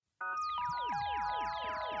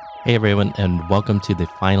Hey everyone, and welcome to the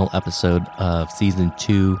final episode of Season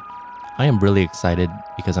 2. I am really excited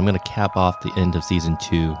because I'm going to cap off the end of Season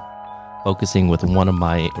 2, focusing with one of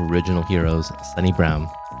my original heroes, Sunny Brown.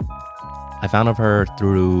 I found of her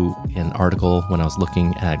through an article when I was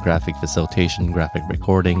looking at graphic facilitation, graphic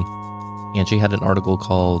recording, and she had an article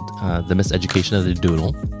called The Miseducation of the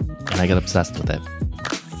Doodle, and I got obsessed with it.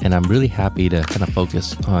 And I'm really happy to kind of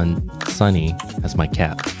focus on Sunny as my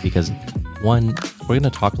cap because one, we're going to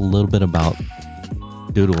talk a little bit about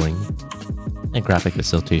doodling and graphic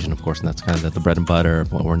facilitation, of course, and that's kind of the bread and butter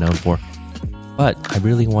of what we're known for. But I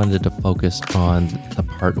really wanted to focus on the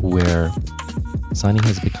part where Sunny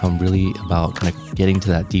has become really about kind of getting to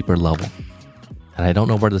that deeper level. And I don't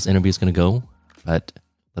know where this interview is going to go, but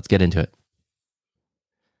let's get into it.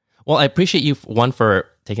 Well, I appreciate you, one, for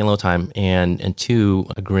taking a little time, and two,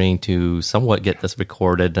 agreeing to somewhat get this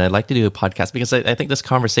recorded. And I'd like to do a podcast because I think this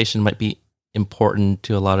conversation might be important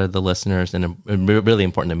to a lot of the listeners and really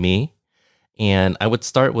important to me. And I would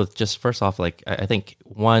start with just first off, like, I think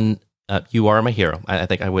one, you are my hero. I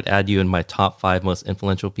think I would add you in my top 5 most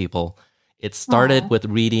influential people. It started with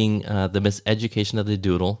reading The Miseducation of the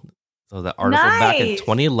Doodle. So the article back in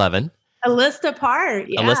 2011. A list apart.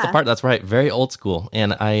 Yeah. A list apart. That's right. Very old school.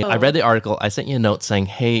 And I read the article. I sent you a note saying,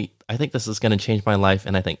 hey, I think this is going to change my life.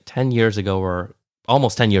 And I think 10 years ago, or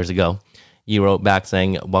almost 10 years ago, you wrote back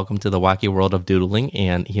saying, welcome to the wacky world of doodling.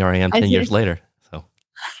 And here I am 10 years later. So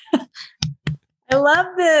I love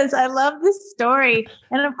this. I love this story.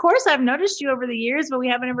 And of course, I've noticed you over the years, but we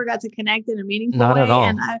haven't ever got to connect in a meaningful way. Not at all.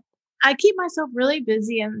 And I keep myself really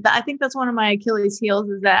busy. And I think that's one of my Achilles heels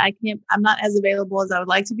is that I'm not as available as I would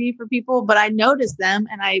like to be for people, but I notice them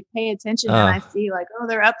and I pay attention and I see like, oh,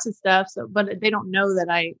 they're up to stuff. So, but they don't know that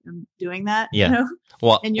I am doing that. Yeah. You know?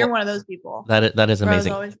 Well, and you're one of those people. That is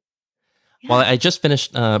amazing. Well, I just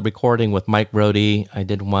finished recording with Mike Rohde. I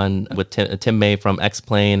did one with Tim May from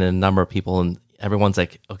X-Plane and a number of people. And everyone's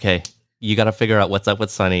like, okay, you got to figure out what's up with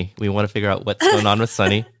Sunny. We want to figure out what's going on with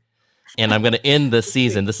Sunny. And I'm going to end this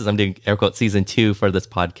season. I'm doing air quote season 2 for this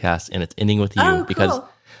podcast, and it's ending with you because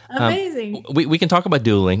amazing. We can talk about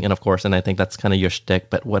doodling, and of course, and I think that's kind of your shtick.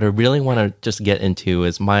 But what I really want to just get into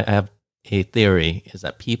is I have a theory is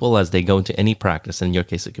that people, as they go into any practice, in your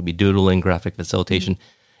case, it could be doodling, graphic facilitation.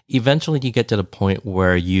 Eventually, you get to the point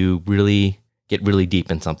where you really get really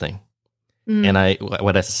deep in something. And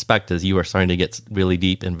what I suspect is you are starting to get really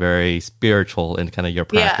deep and very spiritual in kind of your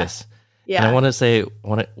practice. Yeah. And I want to say,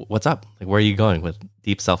 what's up? Like, where are you going with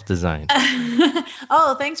deep self-design?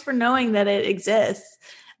 Oh, thanks for knowing that it exists.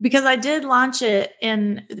 Because I did launch it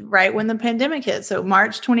right when the pandemic hit. So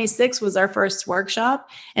March 26th was our first workshop.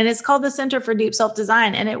 And it's called the Center for Deep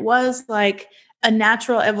Self-Design. And it was like a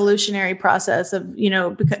natural evolutionary process of,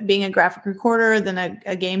 being a graphic recorder, then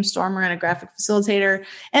a game stormer and a graphic facilitator,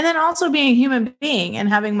 and then also being a human being and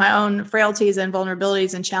having my own frailties and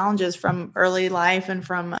vulnerabilities and challenges from early life and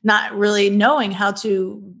from not really knowing how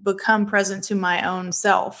to become present to my own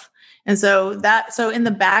self. And so in the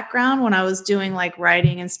background, when I was doing like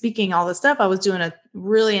writing and speaking, all this stuff, I was doing a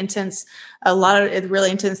lot of really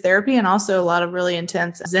intense therapy and also a lot of really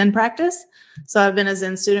intense Zen practice. So I've been a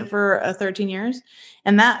Zen student for 13 years.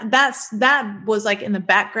 And that was like in the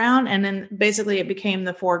background. And then basically it became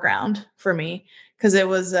the foreground for me because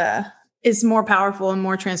it's more powerful and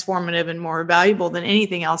more transformative and more valuable than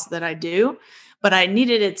anything else that I do. But I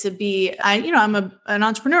needed it to be, I'm an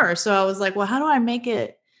entrepreneur. So I was like, well, how do I make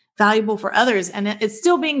it valuable for others? And it's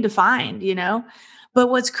still being defined, But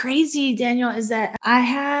what's crazy, Daniel, is that I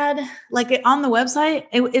had on the website,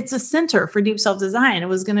 it's a center for deep self-design. It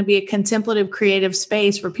was going to be a contemplative, creative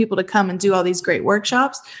space for people to come and do all these great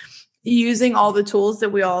workshops using all the tools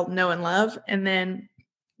that we all know and love. And then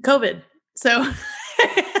COVID. So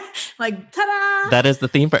like, ta-da! That is the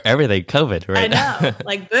theme for everything, COVID, right? I know.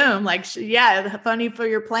 Like, boom. Like, funny for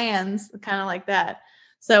your plans, kind of like that.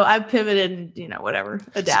 So I've pivoted and, whatever,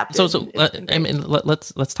 adapted.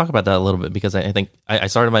 Let's talk about that a little bit because I think I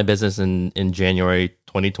started my business in January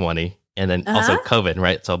 2020 and then also COVID,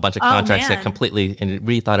 right? So a bunch of contracts that completely and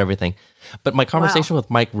rethought everything. But my conversation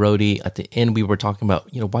with Mike Rohde at the end, we were talking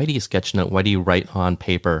about, why do you sketch note? Why do you write on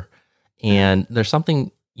paper? And there's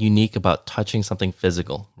something unique about touching something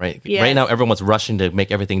physical, right? Yes. Right now, everyone's rushing to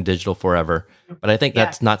make everything digital forever, but I think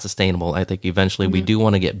that's not sustainable. I think eventually we do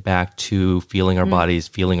want to get back to feeling our bodies,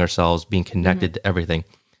 feeling ourselves, being connected to everything.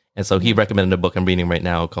 And so he recommended a book I'm reading right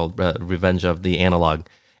now called Revenge of the Analog.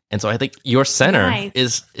 And so I think your center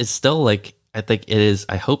is still like, I think it is,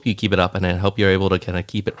 I hope you keep it up and I hope you're able to kind of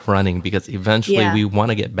keep it running because eventually we want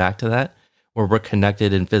to get back to that where we're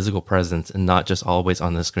connected in physical presence and not just always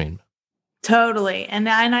on the screen. Totally. And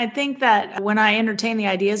I think that when I entertain the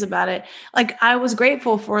ideas about it, like I was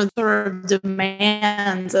grateful for the sort of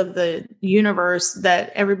demands of the universe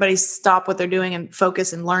that everybody stop what they're doing and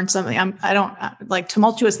focus and learn something. I don't like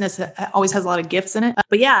tumultuousness always has a lot of gifts in it.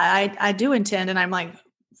 But yeah, I do intend, and I'm like,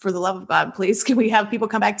 for the love of God, please, can we have people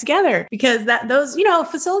come back together? Because those,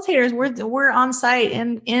 facilitators, we're on site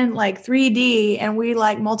in like 3D, and we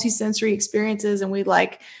like multi-sensory experiences, and we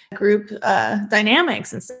like group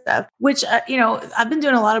dynamics and stuff, which, I've been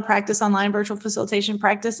doing a lot of practice online, virtual facilitation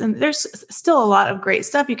practice, and there's still a lot of great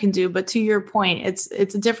stuff you can do. But to your point, it's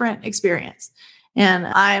a different experience. And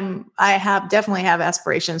I definitely have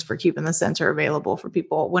aspirations for keeping the center available for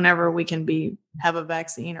people whenever we can have a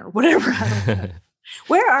vaccine or whatever. I don't know.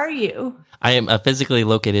 Where are you? I am physically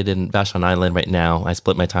located in Vashon Island right now. I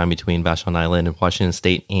split my time between Vashon Island and Washington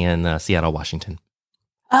State and Seattle, Washington.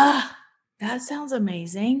 That sounds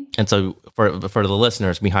amazing. And so for the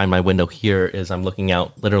listeners, behind my window here is I'm looking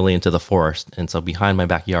out literally into the forest. And so behind my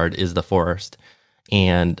backyard is the forest.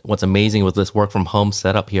 And what's amazing with this work from home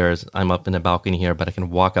setup here is I'm up in a balcony here, but I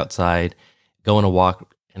can walk outside, go on a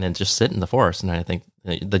walk, and then just sit in the forest. And I think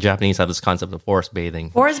the Japanese have this concept of forest bathing.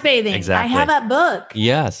 Forest bathing. Exactly. I have that book.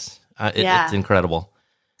 Yes. It's incredible.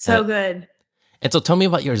 So good. And so tell me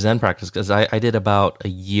about your Zen practice, because I did about a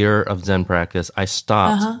year of Zen practice. I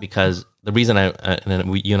stopped because the reason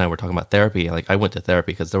you and I were talking about therapy, like I went to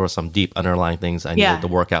therapy because there were some deep underlying things I needed to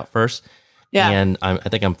work out first. Yeah. And I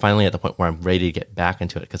think I'm finally at the point where I'm ready to get back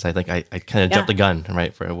into it, because I think I kind of jumped the gun,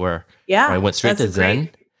 right? Where I went straight to Zen.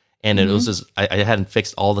 And it was just, I hadn't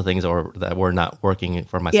fixed all the things that were not working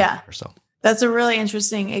for myself or so. That's a really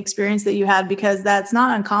interesting experience that you had, because that's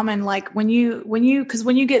not uncommon. Like when you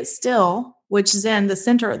get still, which Zen, the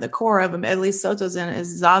center, the core of them, at least Soto Zen,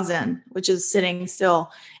 is Zazen, which is sitting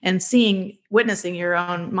still and witnessing your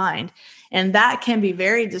own mind. And that can be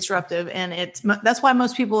very disruptive. And that's why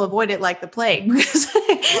most people avoid it like the plague, because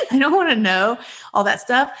I don't want to know all that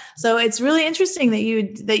stuff. So it's really interesting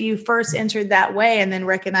that you first entered that way and then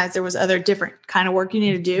recognized there was other different kind of work you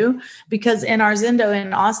need to do. Because in our Zendo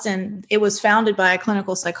in Austin, it was founded by a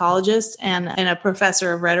clinical psychologist and a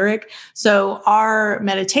professor of rhetoric. So our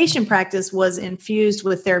meditation practice was infused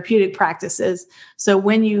with therapeutic practices. So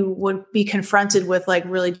when you would be confronted with like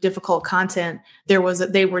really difficult content, they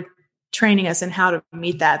were training us in how to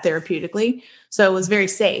meet that therapeutically. So it was very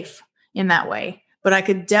safe in that way, but I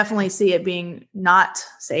could definitely see it being not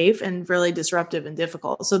safe and really disruptive and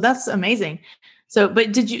difficult. So that's amazing. So, but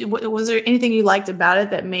was there anything you liked about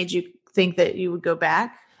it that made you think that you would go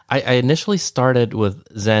back? I initially started with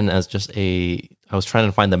Zen as just I was trying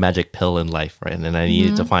to find the magic pill in life, right? And then I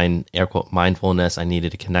needed to find, air quote, mindfulness. I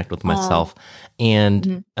needed to connect with myself.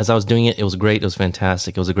 And as I was doing it, it was great. It was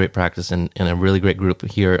fantastic. It was a great practice and a really great group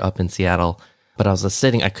here up in Seattle. But I was just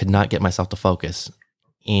sitting, I could not get myself to focus.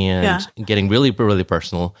 And getting really, really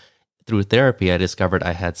personal, through therapy, I discovered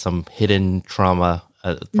I had some hidden trauma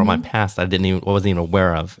from my past that I wasn't even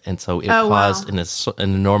aware of. And so it caused an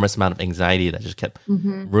enormous amount of anxiety that just kept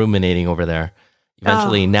ruminating over there.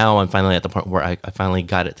 Eventually, now I'm finally at the point where I finally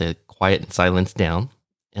got it to quiet and silence down.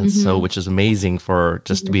 And so, which is amazing for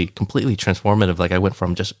just to be completely transformative. Like I went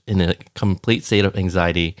from just in a complete state of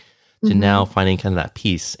anxiety to now finding kind of that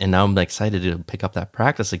peace. And now I'm excited to pick up that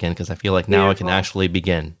practice again, because I feel like now I can actually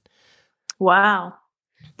begin. Wow.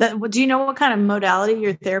 Do you know what kind of modality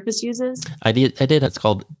your therapist uses? I did. It's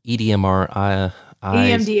called EDMR.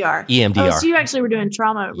 EMDR. EMDR. Oh, so you actually were doing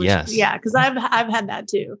trauma. Yes. Yeah, because I've had that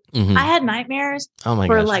too. I had nightmares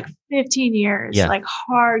for like 15 years, like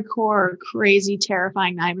hardcore, crazy,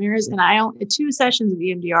 terrifying nightmares. And I only 2 sessions of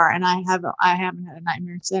EMDR, and I haven't had a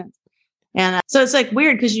nightmare since. And so it's like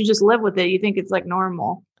weird, because you just live with it. You think it's like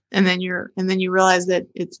normal. And then you realize that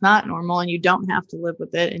it's not normal, and you don't have to live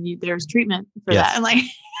with it. And there's treatment for that.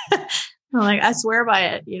 And I'm like, I swear by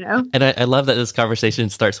it, And I love that this conversation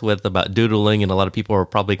starts with about doodling, and a lot of people are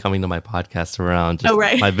probably coming to my podcast around just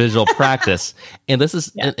my visual practice. And this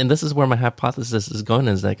is and this is where my hypothesis is going,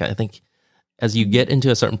 is like, I think as you get into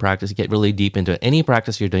a certain practice, you get really deep into it. Any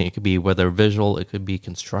practice you're doing, it could be whether visual, it could be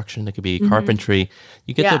construction, it could be carpentry.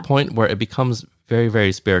 You get to a point where it becomes very,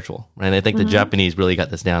 very spiritual, right? And I think the Japanese really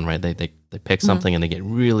got this down, right? They pick something and they get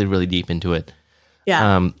really, really deep into it.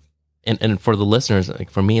 Yeah. And for the listeners, like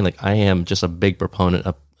for me, like I am just a big proponent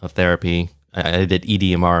of therapy. I did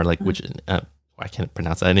EDMR, like which I can't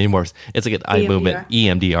pronounce that anymore. It's like an eye movement.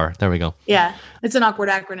 EMDR. There we go. Yeah, it's an awkward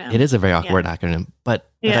acronym. It is a very awkward acronym,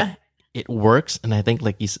 but it works. And I think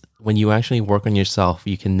like when you actually work on yourself,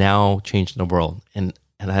 you can now change the world. And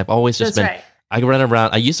I've always just been. Right.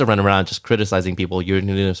 I used to run around just criticizing people. You're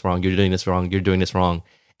doing this wrong. You're doing this wrong. You're doing this wrong.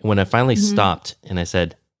 And when I finally stopped and I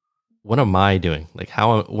said, what am I doing? Like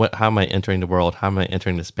how am I entering the world? How am I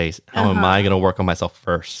entering the space? How am I going to work on myself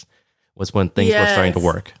first? Was when things were starting to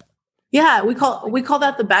work. Yeah, we call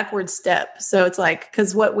that the backward step. So it's like,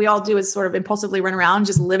 because what we all do is sort of impulsively run around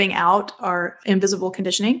just living out our invisible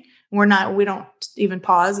conditioning. We don't even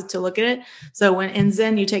pause to look at it. So when in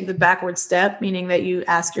Zen, you take the backward step, meaning that you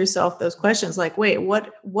ask yourself those questions like, wait,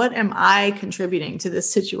 what am I contributing to this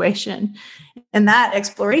situation? And that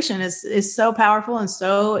exploration is so powerful and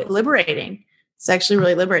so liberating. It's actually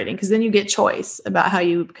really liberating because then you get choice about how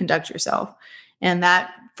you conduct yourself. And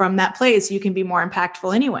that from that place, you can be more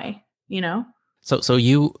impactful anyway, you know? So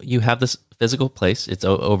you have this physical place. It's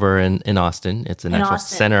over in Austin. It's an actual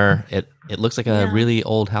center. It looks like a really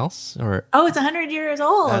old house. It's 100 years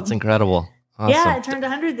old. That's incredible. Awesome. Yeah, it turned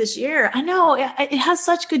 100 this year. I know it has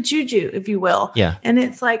such good juju, if you will. Yeah, and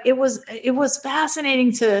it's like it was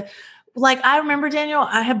fascinating to. Like, I remember, Daniel,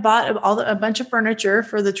 I had bought a bunch of furniture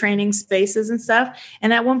for the training spaces and stuff.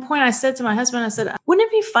 And at one point I said to my husband, I said, wouldn't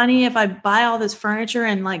it be funny if I buy all this furniture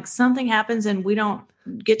and like something happens and we don't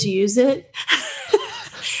get to use it?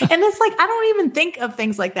 And it's like, I don't even think of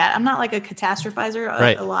things like that. I'm not like a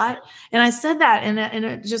catastrophizer a lot. And I said that and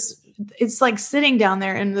it's like sitting down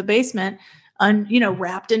there in the basement,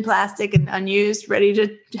 wrapped in plastic and unused, ready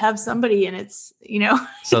to have somebody in its,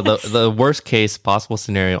 So the worst case possible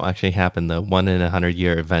scenario actually happened. The 1 in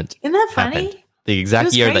 100-year event. Isn't that funny? Happened. The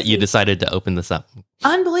exact year that you decided to open this up.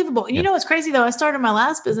 Unbelievable. You know what's crazy though? I started my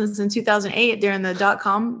last business in 2008 during the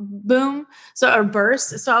 .com boom, or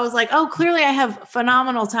burst. So I was like, oh, clearly I have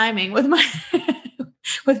phenomenal timing with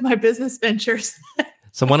my business ventures.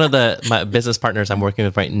 So one of my business partners I'm working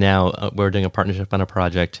with right now, we're doing a partnership on a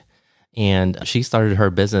project. And she started her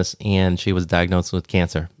business and she was diagnosed with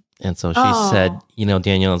cancer. And so she said,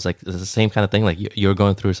 Daniel, it's like it's the same kind of thing. Like you're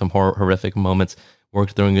going through some horrific moments,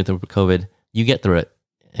 worked through COVID, you get through it.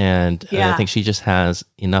 And I think she just has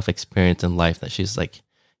enough experience in life that she's like,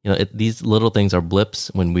 these little things are blips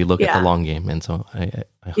when we look at the long game. And so I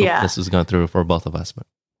hope this is going through for both of us. But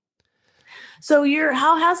so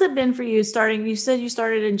how has it been for you starting? You said you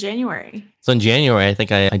started in January. So in January, I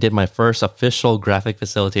think I did my first official graphic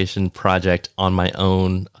facilitation project on my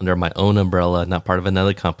own, under my own umbrella, not part of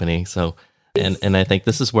another company. So, and I think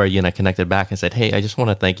this is where you and I connected back and said, hey, I just want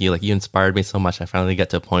to thank you. Like you inspired me so much. I finally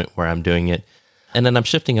got to a point where I'm doing it. And then I'm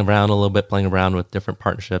shifting around a little bit, playing around with different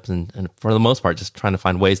partnerships. And for the most part, just trying to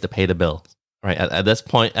find ways to pay the bills, right? At this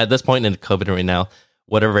point in COVID right now,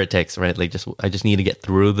 whatever it takes, right? Like I just need to get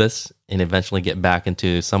through this and eventually get back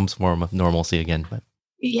into some form of normalcy again. But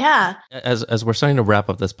yeah, as we're starting to wrap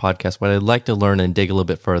up this podcast, what I'd like to learn and dig a little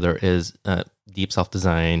bit further is deep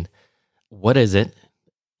self-design. What is it?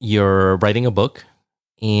 You're writing a book,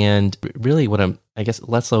 and really I guess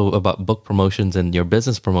less so about book promotions and your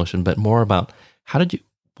business promotion, but more about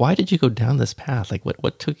why did you go down this path? Like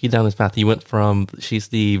what took you down this path? You went from, she's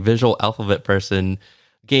the visual alphabet person,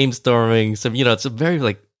 game storming, so it's a very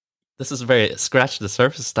this is very scratch the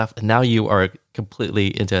surface stuff, and now you are completely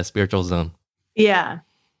into a spiritual zone. Yeah,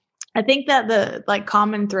 I think that the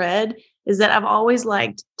common thread is that I've always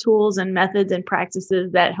liked tools and methods and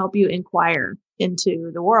practices that help you inquire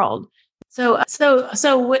into the world. So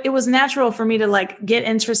it was natural for me to get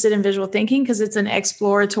interested in visual thinking because it's an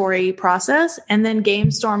exploratory process. And then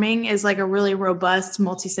game storming is like a really robust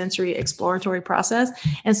multisensory exploratory process.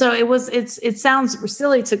 And so it sounds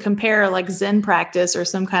silly to compare like Zen practice or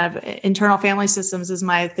some kind of internal family systems as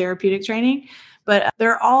my therapeutic training, but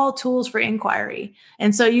they're all tools for inquiry.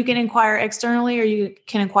 And so you can inquire externally or you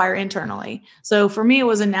can inquire internally. So for me, it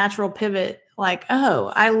was a natural pivot. Like,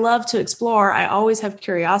 oh, I love to explore. I always have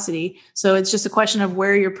curiosity. So it's just a question of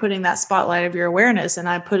where you're putting that spotlight of your awareness. And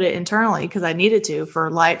I put it internally because I needed to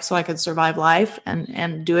for life, so I could survive life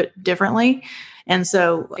and do it differently. And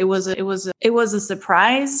so it was a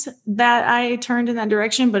surprise that I turned in that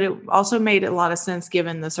direction, but it also made a lot of sense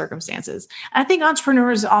given the circumstances. I think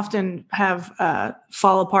entrepreneurs often have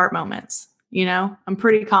fall apart moments. I'm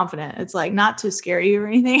pretty confident. It's not to scare you or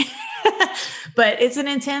anything, but it's an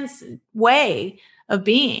intense way of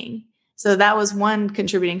being. So that was one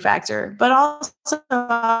contributing factor. But also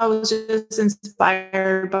I was just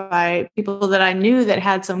inspired by people that I knew that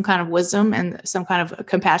had some kind of wisdom and some kind of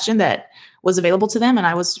compassion that was available to them. And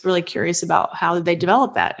I was really curious about how did they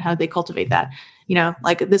develop that? How did they cultivate that?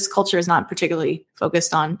 This culture is not particularly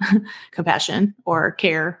focused on compassion or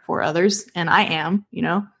care for others. And I am,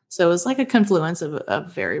 So it was like a confluence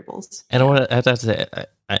of variables. And I have to say,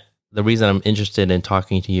 the reason I'm interested in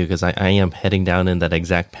talking to you, because I am heading down in that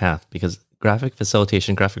exact path, because graphic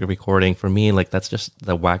facilitation, graphic recording, for me, like that's just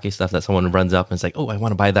the wacky stuff that someone runs up and it's like, oh, I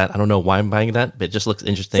want to buy that. I don't know why I'm buying that, but it just looks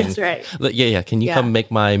interesting. That's right. Yeah. Can you come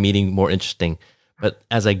make my meeting more interesting? But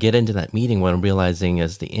as I get into that meeting, what I'm realizing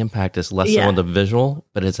is the impact is less so on the visual,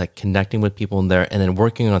 but it's like connecting with people in there and then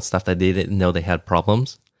working on stuff that they didn't know they had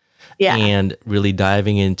problems. Yeah. And really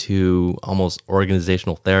diving into almost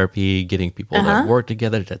organizational therapy, getting people to work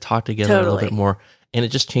together, to talk together a little bit more. And it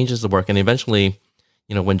just changes the work. And eventually,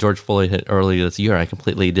 when George Floyd hit earlier this year, I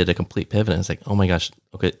did a complete pivot. And it's like, oh my gosh,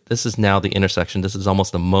 okay, this is now the intersection. This is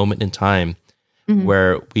almost a moment in time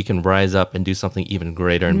where we can rise up and do something even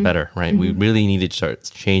greater and better, right? We really need to start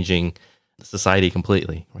changing society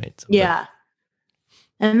completely, right? So,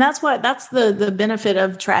 and that's the benefit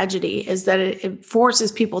of tragedy, is that it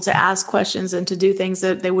forces people to ask questions and to do things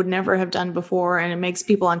that they would never have done before. And it makes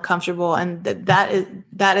people uncomfortable. And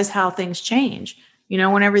that is how things change.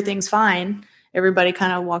 When everything's fine, everybody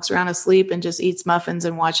kind of walks around asleep and just eats muffins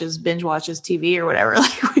and binge watches TV or whatever.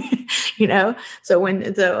 So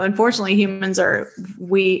unfortunately humans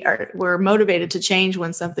we're motivated to change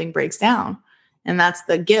when something breaks down. And that's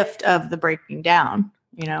the gift of the breaking down,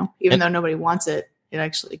 even though nobody wants it. It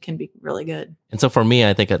actually can be really good. And so for me,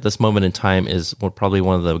 I think at this moment in time is probably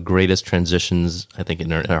one of the greatest transitions, I think,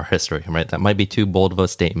 in our history, right? That might be too bold of a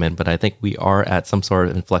statement, but I think we are at some sort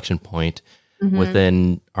of inflection point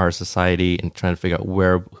within our society and trying to figure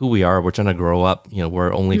out who we are. We're trying to grow up.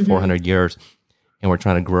 We're only 400 years and we're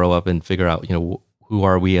trying to grow up and figure out, who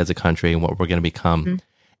are we as a country and what we're going to become.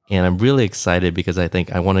 And I'm really excited because I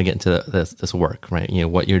think I want to get into this work, right?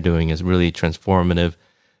 What you're doing is really transformative.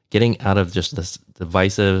 Getting out of just this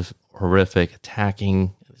divisive, horrific,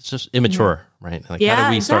 attacking, it's just immature, right? Like, how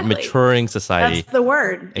do we start maturing society? That's the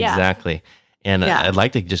word. Exactly. And I'd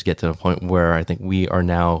like to just get to a point where I think we are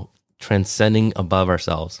now transcending above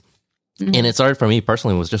ourselves. And it started for me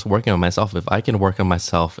personally was just working on myself. If I can work on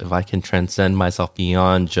myself, if I can transcend myself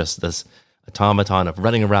beyond just this automaton of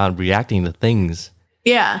running around, reacting to things,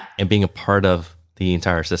 and being a part of the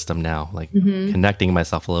entire system now, like connecting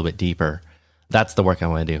myself a little bit deeper. That's the work I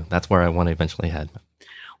want to do. That's where I want to eventually head.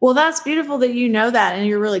 Well, that's beautiful that you know that and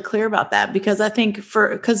you're really clear about that, because I think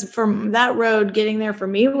from that road, getting there for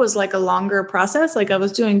me was like a longer process. Like I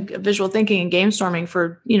was doing visual thinking and game storming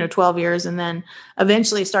for, 12 years and then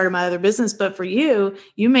eventually started my other business. But for you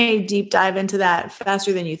may deep dive into that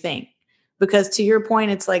faster than you think. Because to your point,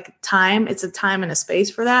 it's like time, it's a time and a space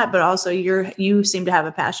for that, but also you seem to have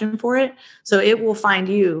a passion for it. So it will find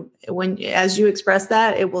you as you express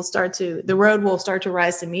that, the road will start to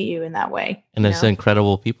rise to meet you in that way. And there's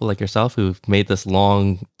incredible people like yourself who've made this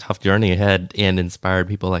long, tough journey ahead and inspired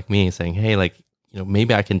people like me saying, hey,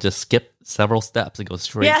 maybe I can just skip several steps and go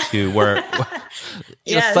straight to where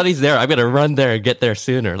the study's there. I'm going to run there and get there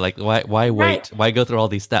sooner. Like why wait? Right. Why go through all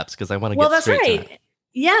these steps? Because I want to get straight to it.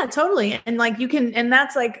 Yeah, totally. And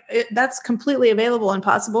that's completely available and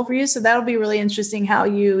possible for you. So that'll be really interesting how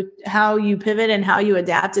you pivot and how you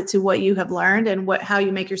adapt it to what you have learned and how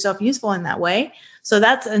you make yourself useful in that way. So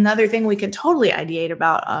that's another thing we can totally ideate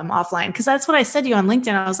about offline. Because that's what I said to you on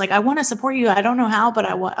LinkedIn. I was like, I want to support you. I don't know how, but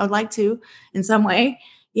I would like to in some way.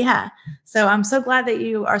 Yeah. So I'm so glad that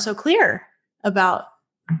you are so clear about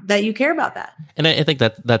that you care about that. And I think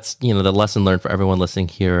that's the lesson learned for everyone listening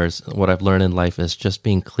here is what I've learned in life is just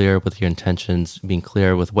being clear with your intentions, being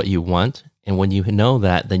clear with what you want. And when you know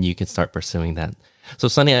that, then you can start pursuing that. So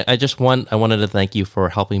Sunny, I wanted to thank you for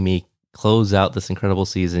helping me close out this incredible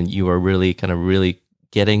season. You are really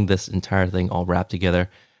getting this entire thing all wrapped together.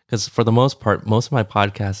 Because for the most part, most of my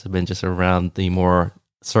podcasts have been just around the more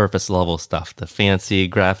surface level stuff, the fancy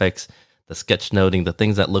graphics, the sketchnoting, the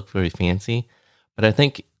things that look very fancy. But I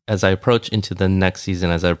think as I approach into the next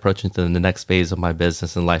season, as I approach into the next phase of my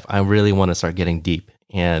business and life, I really want to start getting deep.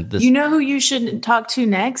 And who you should talk to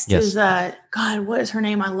next is God, what is her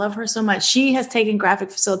name? I love her so much. She has taken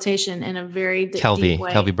graphic facilitation in a very deep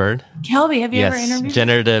way. Kelby Bird. Kelby, have you ever interviewed?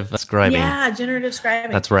 Generative scribing. Yeah, generative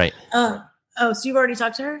scribing. That's right. Oh, so you've already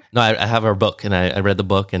talked to her? No, I have her book, and I read the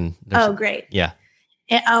book, and great. Yeah.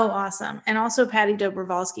 Awesome. And also Patty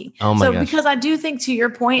Dobrovolsky. Oh my gosh. Because I do think to your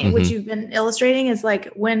point, which you've been illustrating, is like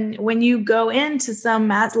when you go into some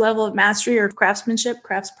level of mastery or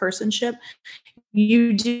craftspersonship,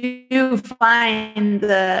 you do find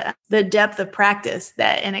the depth of practice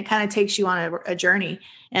and it kind of takes you on a journey.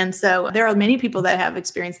 And so there are many people that have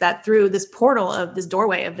experienced that through this portal of this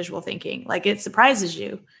doorway of visual thinking. Like it surprises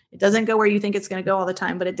you. It doesn't go where you think it's going to go all the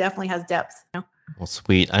time, but it definitely has depth. Well,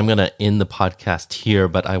 sweet. I'm going to end the podcast here,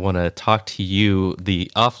 but I want to talk to you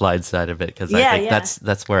the offline side of it because I think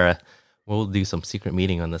that's where we'll do some secret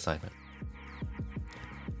meeting on this side.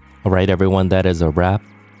 All right, everyone, that is a wrap.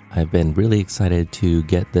 I've been really excited to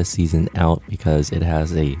get this season out because it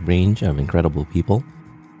has a range of incredible people.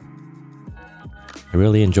 I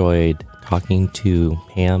really enjoyed talking to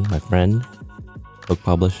Pam, my friend, book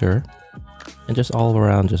publisher, and just all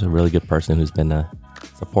around just a really good person who's been a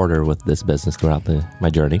supporter with this business throughout my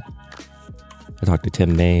journey. I talked to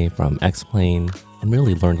Tim May from X-Plane and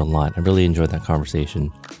really learned a lot. I really enjoyed that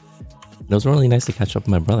conversation. It was really nice to catch up with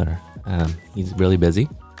my brother. He's really busy.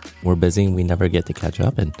 We're busy and we never get to catch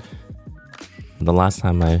up. And the last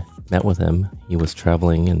time I met with him, he was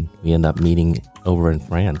traveling and we ended up meeting over in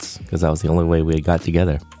France because that was the only way we got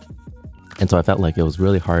together. And so I felt like it was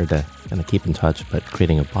really hard to kind of keep in touch, but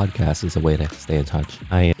creating a podcast is a way to stay in touch.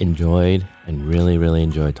 I enjoyed and really, really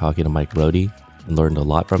enjoyed talking to Mike Rohde and learned a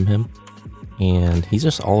lot from him. And he's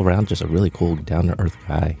just all around just a really cool, down-to-earth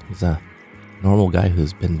guy. He's a normal guy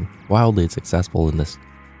who's been wildly successful in this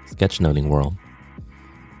sketchnoting world.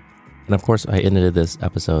 And of course, I ended this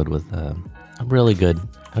episode with a really good,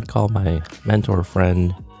 I'd call my mentor,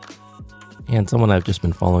 friend, and someone I've just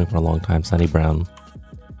been following for a long time, Sunny Brown.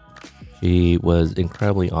 She was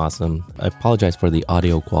incredibly awesome. I apologize for the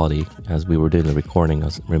audio quality as we were doing the recording. I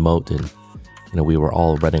was remote and we were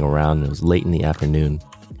all running around and it was late in the afternoon.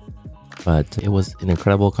 But it was an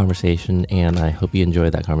incredible conversation and I hope you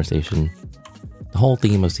enjoyed that conversation. The whole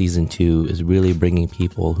theme of season 2 is really bringing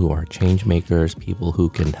people who are change makers, people who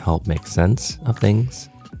can help make sense of things.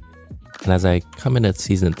 And as I come into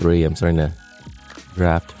season 3, I'm starting to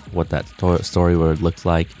draft what that story word looks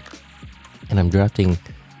like. And I'm drafting,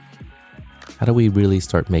 how do we really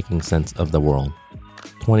start making sense of the world?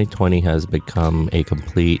 2020 has become a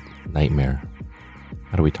complete nightmare.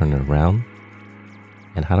 How do we turn it around?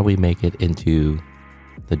 And how do we make it into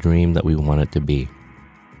the dream that we want it to be?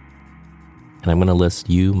 And I'm going to list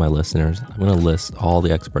you, my listeners. I'm going to list all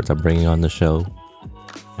the experts I'm bringing on the show.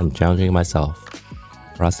 I'm challenging myself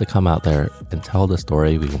for us to come out there and tell the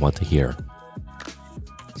story we want to hear.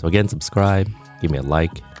 So again, subscribe, give me a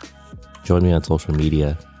like, join me on social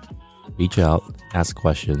media, reach out, ask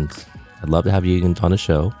questions. I'd love to have you on the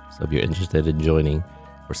show. So if you're interested in joining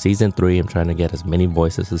for season 3, I'm trying to get as many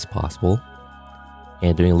voices as possible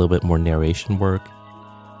and doing a little bit more narration work.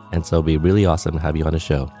 And so it'd be really awesome to have you on the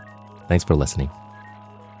show. Thanks for listening.